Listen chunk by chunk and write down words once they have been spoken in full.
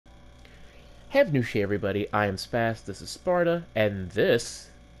Have new shit, everybody. I am Spas, this is Sparta, and this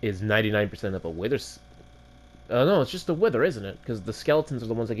is 99% of a wither. Oh no, it's just the wither, isn't it? Because the skeletons are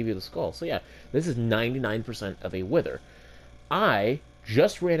the ones that give you the skull. So yeah, this is 99% of a wither. I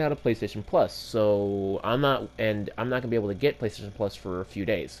just ran out of PlayStation Plus, so I'm not gonna be able to get PlayStation Plus for a few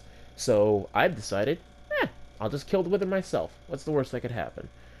days. So I've decided, I'll just kill the wither myself. What's the worst that could happen?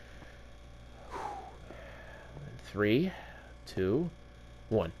 3, 2,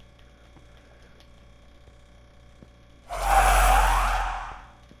 1.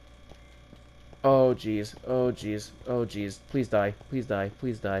 Oh jeez, oh jeez, oh jeez. Please die, please die,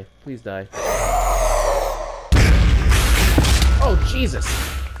 please die, please die. Oh Jesus!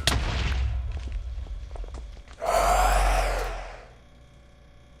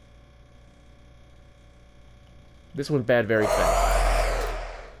 This went bad very fast.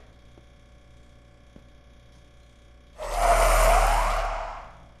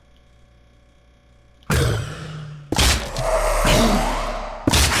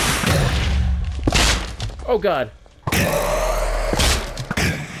 Oh god.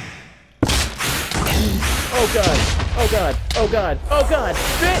 Oh god. Oh god. Oh god. Oh god.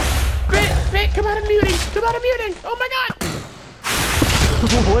 Bit, come out of muting. Come out of muting. Oh my god.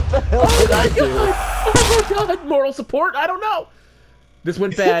 What the hell Oh did my I do? god. Oh god. Moral support? I don't know. This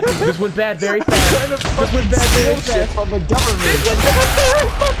went bad. This went bad very fast. This went bad very fast. From the government. This went bad very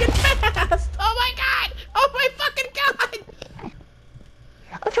fucking fast. Oh my god. Oh my fucking god.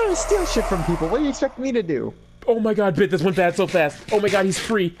 I'm trying to steal shit from people. What do you expect me to do? Oh my god, Bit, this went bad so fast. Oh my god, he's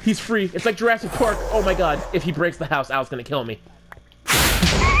free. He's free. It's like Jurassic Park. Oh my god. If he breaks the house, Al's gonna kill me.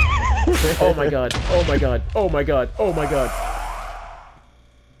 Oh my god. Oh my god. Oh my god. Oh my god.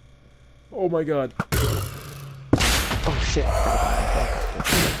 Oh my god. Oh shit. Oh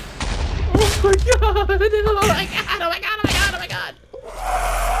my god. Oh my god. Oh my god. Oh my god. Oh my god.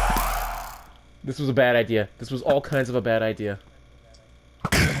 This was a bad idea. This was all kinds of a bad idea.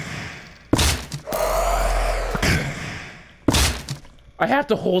 I have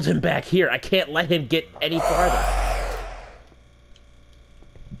to hold him back here. I can't let him get any farther.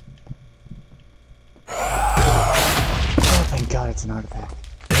 Oh, thank God it's an artifact.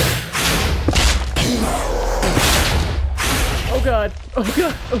 Oh god. Oh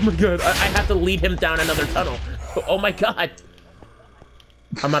god. Oh my god. I have to lead him down another tunnel. Oh my god.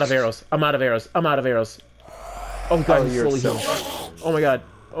 I'm out of arrows. I'm out of arrows. I'm out of arrows. Oh god, he's slowly healing. Oh my god.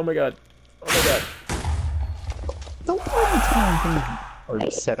 Oh my god. Oh my god. Don't let me tell anything. Or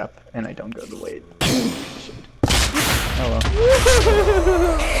just set up, and I don't go the way it should. Oh well.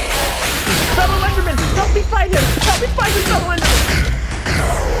 Fellow Enderman! Help me fight him! Help me fight him, fellow Enderman!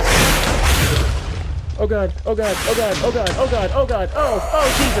 Oh god, oh god, oh god, oh god, oh god, oh god, oh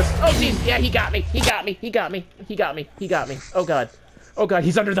Jesus, oh Jesus, yeah, he got me, he got me, he got me, he got me, he got me, oh god,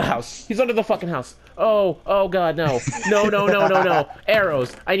 he's under the house, he's under the fucking house, oh god, no, no,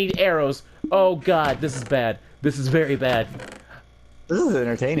 arrows, I need arrows, oh god, this is bad, this is very bad. This is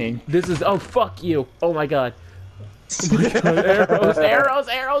entertaining. This is, oh fuck you, oh my god. Oh my god, arrows,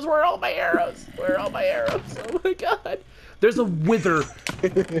 where are all my arrows? Where are all my arrows? Oh my god. There's a wither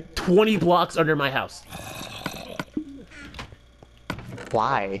 20 blocks under my house.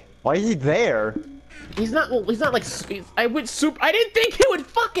 Why? Why is he there? He's not like, I didn't think he would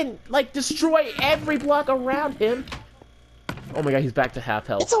fucking, like, destroy every block around him. Oh my god, he's back to half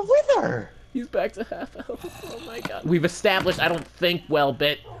health. It's a wither! He's back to half health. Oh my god. We've established I don't think well,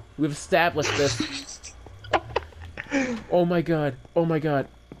 Bit. We've established this. Oh my god. Oh my god.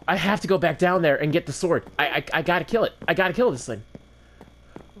 I have to go back down there and get the sword. I gotta kill it. I gotta kill this thing.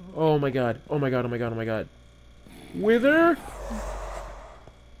 Oh my god. Oh my god. Oh my god. Oh my god. Wither.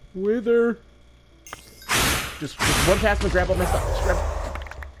 Wither. Just run past him and grab all my stuff. Just grab.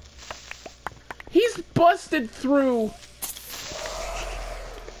 He's busted through.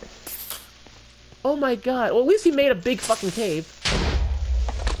 Oh my god. Well, at least he made a big fucking cave.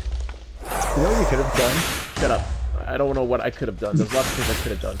 You know what you could have done? Shut up. I don't know what I could have done. There's lots of things I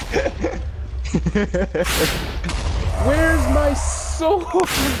could have done. Where's my sword?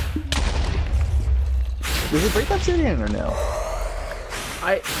 Does it break obsidian or no?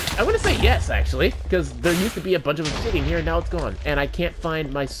 I want to say yes, actually, because there used to be a bunch of obsidian here, and now it's gone. And I can't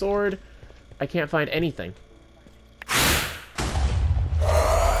find my sword. I can't find anything.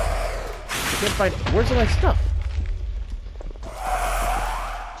 I can't find... Where's all my stuff?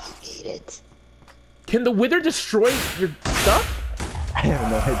 You need it. Can the wither destroy your stuff? I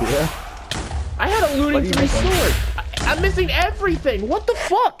have no idea. I had a looting 3 sword. I'm missing everything. What the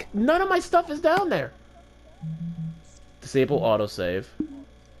fuck? None of my stuff is down there. Disable autosave.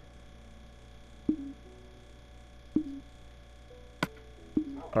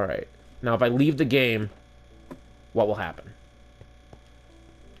 Alright. Now, if I leave the game, what will happen?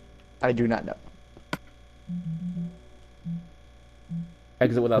 I do not know.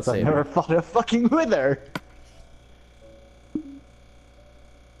 Exit without I've saving. never fought a fucking wither.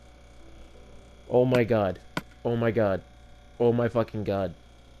 Oh my god. Oh my god. Oh my fucking god.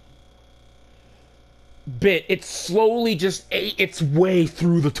 Bit, it slowly just ate its way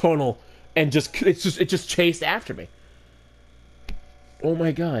through the tunnel and it just chased after me. Oh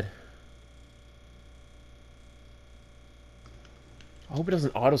my god. I hope it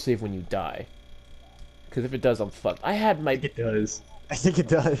doesn't autosave when you die. Because if it does, I'm fucked. I had my... It does. I think it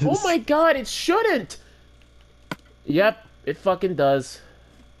does. Oh my god, it shouldn't! Yep, it fucking does.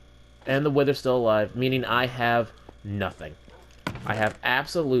 And the wither's still alive, meaning I have nothing. I have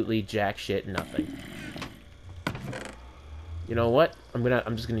absolutely jack shit nothing. You know what? I'm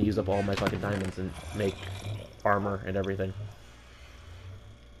just gonna use up all my fucking diamonds and make armor and everything.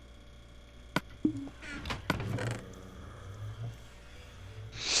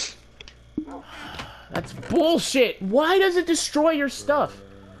 That's bullshit! Why does it destroy your stuff?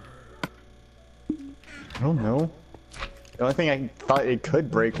 I don't know. The only thing I thought it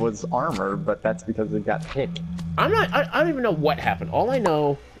could break was armor, but that's because it got hit. I don't even know what happened. All I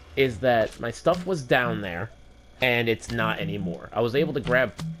know is that my stuff was down there, and it's not anymore. I was able to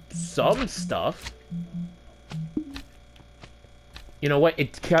grab some stuff. You know what?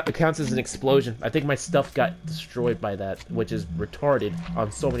 It counts as an explosion. I think my stuff got destroyed by that, which is retarded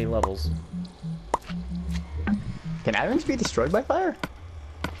on so many levels. Can items be destroyed by fire?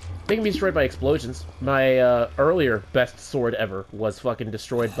 They can be destroyed by explosions. My earlier best sword ever was fucking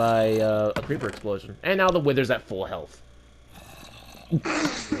destroyed by a creeper explosion. And now the wither's at full health. What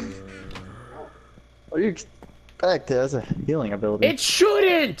do you expect? It has a healing ability. It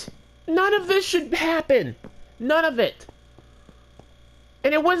shouldn't! None of this should happen! None of it!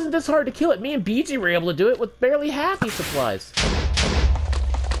 And it wasn't this hard to kill it. Me and BG were able to do it with barely half these supplies.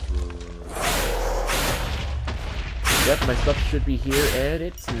 Yep, my stuff should be here, and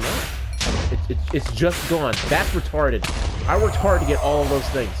it's not. It's just gone. That's retarded. I worked hard to get all of those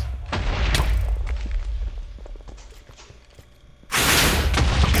things.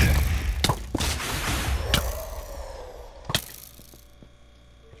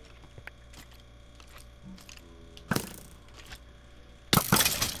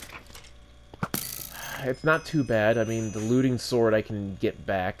 It's not too bad. I mean, the looting sword I can get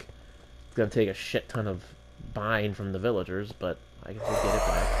back. It's gonna take a shit ton of buying from the villagers, but I can still get it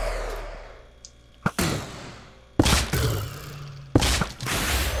back.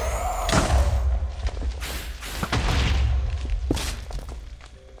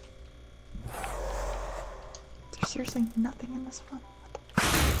 There's seriously nothing in this one.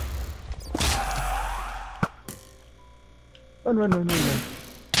 Run, run, run, run, run.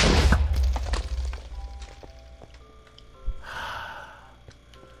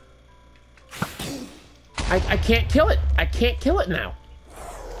 I can't kill it. I can't kill it now.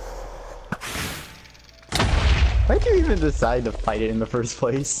 Why'd you even decide to fight it in the first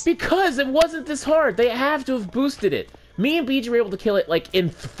place? Because it wasn't this hard. They have to have boosted it. Me and BG were able to kill it like in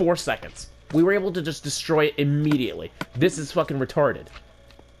 4 seconds. We were able to just destroy it immediately. This is fucking retarded.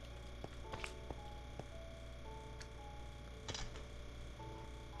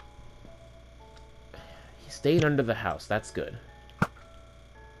 He stayed under the house. That's good.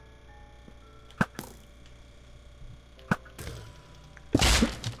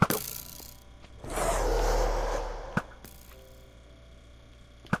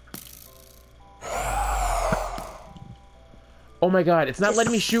 Oh my god, it's not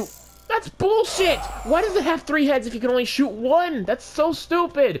letting me shoot. That's bullshit! Why does it have 3 heads if you can only shoot 1? That's so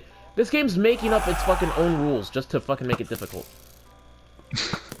stupid! This game's making up its fucking own rules just to fucking make it difficult.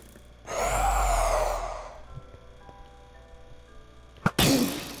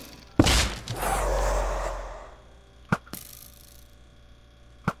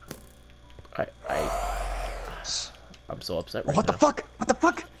 I'm so upset right now. What the fuck? What the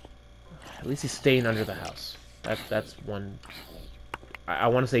fuck? At least he's staying under the house. That's one... I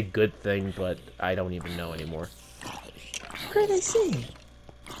want to say good thing, but I don't even know anymore. What did I see?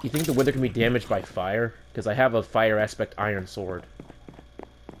 You think the wither can be damaged by fire? Because I have a fire aspect iron sword.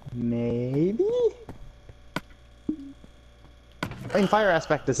 Maybe? I mean, fire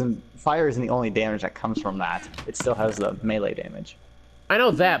isn't the only damage that comes from that. It still has the melee damage. I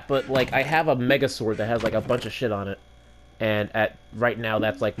know that, but like I have a mega sword that has like a bunch of shit on it. And right now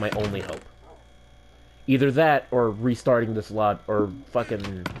that's like my only hope. Either that, or restarting this or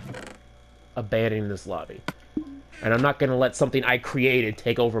fucking abandoning this lobby. And I'm not gonna let something I created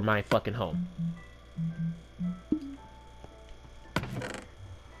take over my fucking home.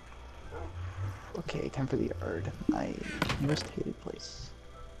 Okay, time for the yard. My most hated place.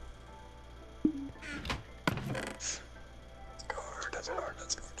 Let's guard.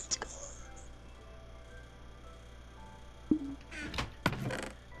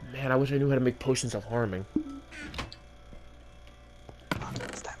 Man, I wish I knew how to make potions of harming.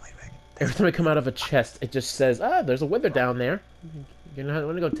 Every time I come out of a chest, it just says, "Ah, there's a wither down there. You know, I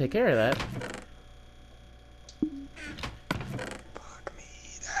want to go take care of that." Fuck me,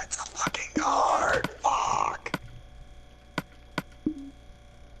 that's a fucking guard. Fuck.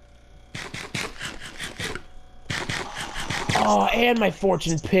 Oh, and my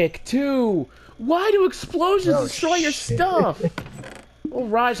fortune pick too. Why do explosions destroy your stuff? Well,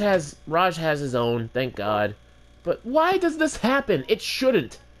 Raj has his own, thank God. But why does this happen? It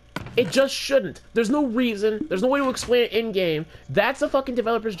shouldn't. It just shouldn't. There's no reason. There's no way to explain it in-game. That's a fucking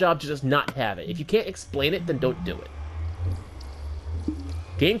developer's job to just not have it. If you can't explain it, then don't do it.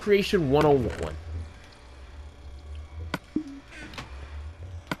 Game Creation 101.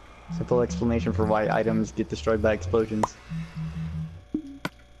 Simple explanation for why items get destroyed by explosions.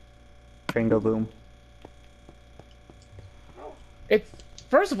 Train go boom.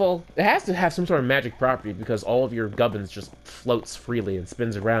 First of all, it has to have some sort of magic property because all of your gubbins just floats freely and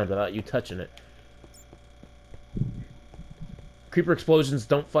spins around without you touching it. Creeper explosions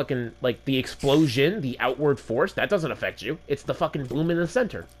don't fucking, like, the explosion, the outward force, that doesn't affect you. It's the fucking boom in the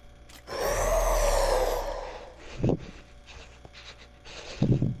center.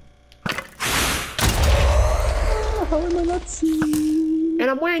 How am I not seeing? And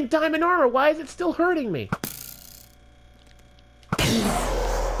I'm wearing diamond armor, why is it still hurting me?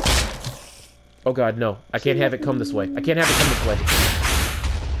 Oh god, no. I can't have it come this way. I can't have it come this way.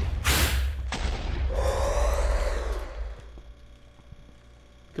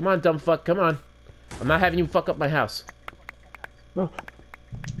 Come on, dumb fuck, come on. I'm not having you fuck up my house. Oh.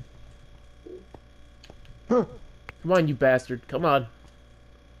 Come on, you bastard. Come on.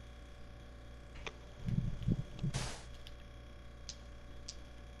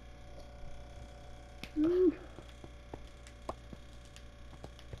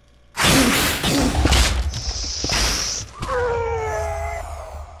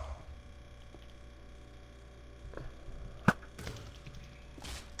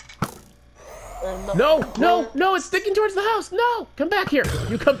 No, no, no, it's sticking towards the house. No, come back here.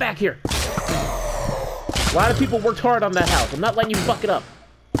 You come back here. A lot of people worked hard on that house. I'm not letting you fuck it up.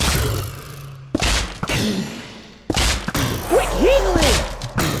 Quit healing!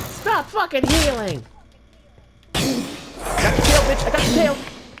 Stop fucking healing! Got your tail, bitch. I got your tail.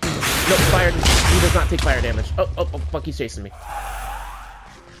 No, fire. He does not take fire damage. Oh, oh, oh, fuck, he's chasing me.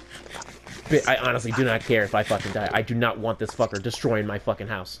 I honestly do not care if I fucking die. I do not want this fucker destroying my fucking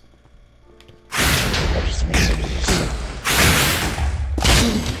house. That just makes it easier.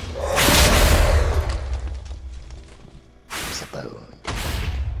 There's a bone.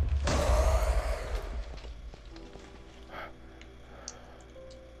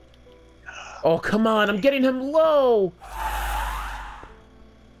 Oh, come on, I'm getting him low!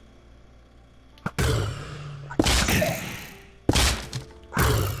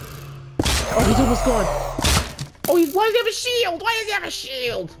 Oh, he's almost gone. Oh, why does he have a shield? Why does he have a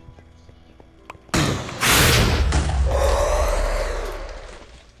shield?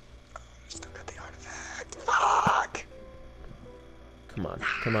 Still got the artifact. Fuck!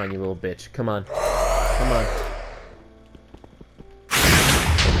 Come on, you little bitch. Come on. Come on.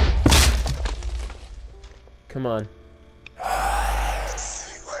 Come on. You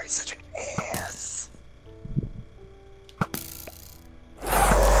are such an ass.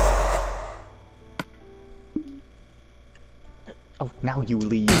 Oh, now you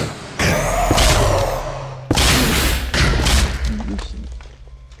leave.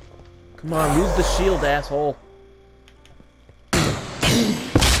 Come on, use the shield, asshole.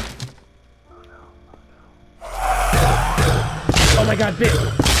 Oh my god,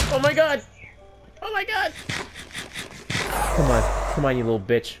 bitch! Oh my god! Oh my god! Come on, you little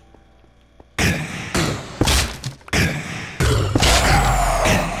bitch.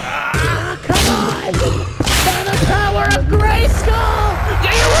 Ah, come on! By the power of Grayskull!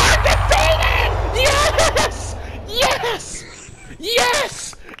 You are defeated! Yes! Yes!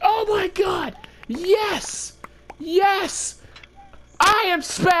 Yes! Oh my god! Yes! Yes! I am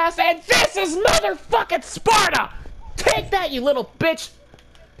Spaz, and this is motherfucking Sparta! Take that, you little bitch!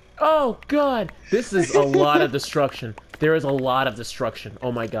 Oh god! This is a lot of destruction. There is a lot of destruction.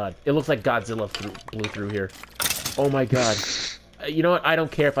 Oh my god. It looks like Godzilla blew through here. Oh my god. You know what? I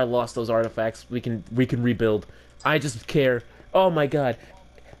don't care if I lost those artifacts. We can rebuild. I just care. Oh my god.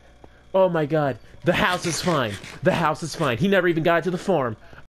 Oh my god. The house is fine. The house is fine. He never even got to the farm.